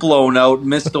leg blown out and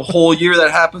missed the whole year.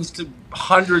 That happens to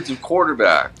hundreds of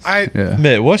quarterbacks. Yeah.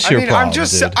 Mitt, what's your problem,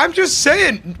 I'm just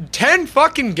saying, 10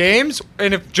 fucking games,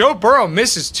 and if Joe Burrow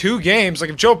misses 2 games, like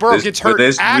if Joe Burrow gets hurt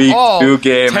this at week all, 2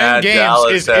 game 10 at games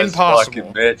Dallas is has impossible.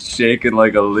 fucking Mitch shaking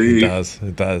like a It leaf. does.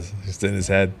 It does. Just in his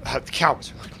head. The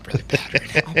Cowboys are looking really bad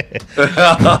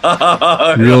right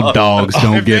now. Real dogs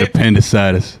don't get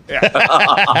appendicitis. All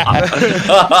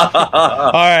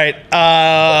right.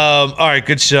 All right.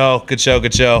 Good show. Good show.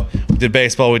 Good show. We did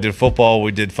baseball. We did football.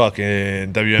 We did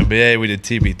fucking WNBA. We did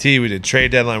TBT. We did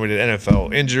trade deadline. We did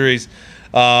NFL injuries.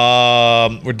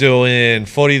 We're doing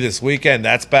footy this weekend.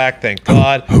 That's back. Thank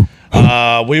God.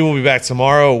 We will be back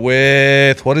tomorrow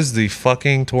with what is the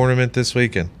fucking tournament this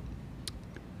weekend?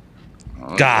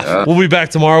 Golf. yeah. We'll be back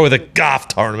tomorrow with a golf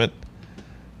tournament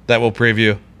that we'll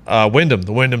preview. Wyndham,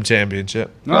 the Wyndham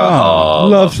Championship. Oh,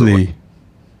 lovely.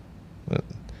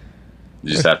 You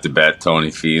just have to bet Tony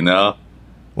Finau.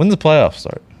 When's the playoffs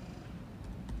start?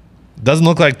 Doesn't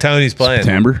look like Tony's playing.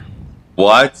 September.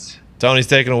 What? Tony's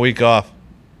taking a week off.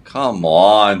 Come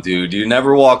on, dude. You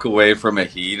never walk away from a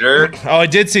heater. Oh, I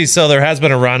did see. So there has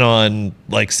been a run on,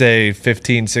 like, say,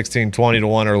 15, 16, 20 to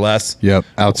 1 or less. Yep,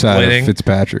 outside Winning. of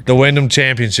Fitzpatrick. The Wyndham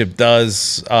Championship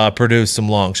does produce some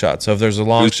long shots. So if there's a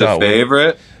long Who's shot, the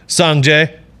favorite? Sung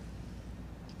Jae.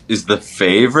 Is the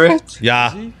favorite?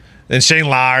 Yeah. Then Shane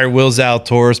Lowry, Will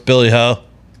Zalatoris, Billy Ho.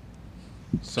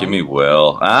 Give me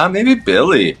Will. Maybe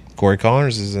Billy. Corey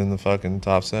Connors is in the fucking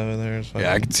top 7 there.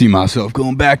 Yeah, I could see myself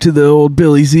going back to the old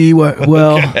Billy Z. Well,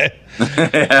 All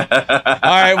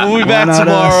right, we'll be back not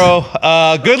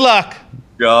tomorrow. Good luck.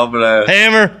 God bless.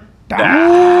 Hammer.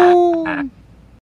 Ah.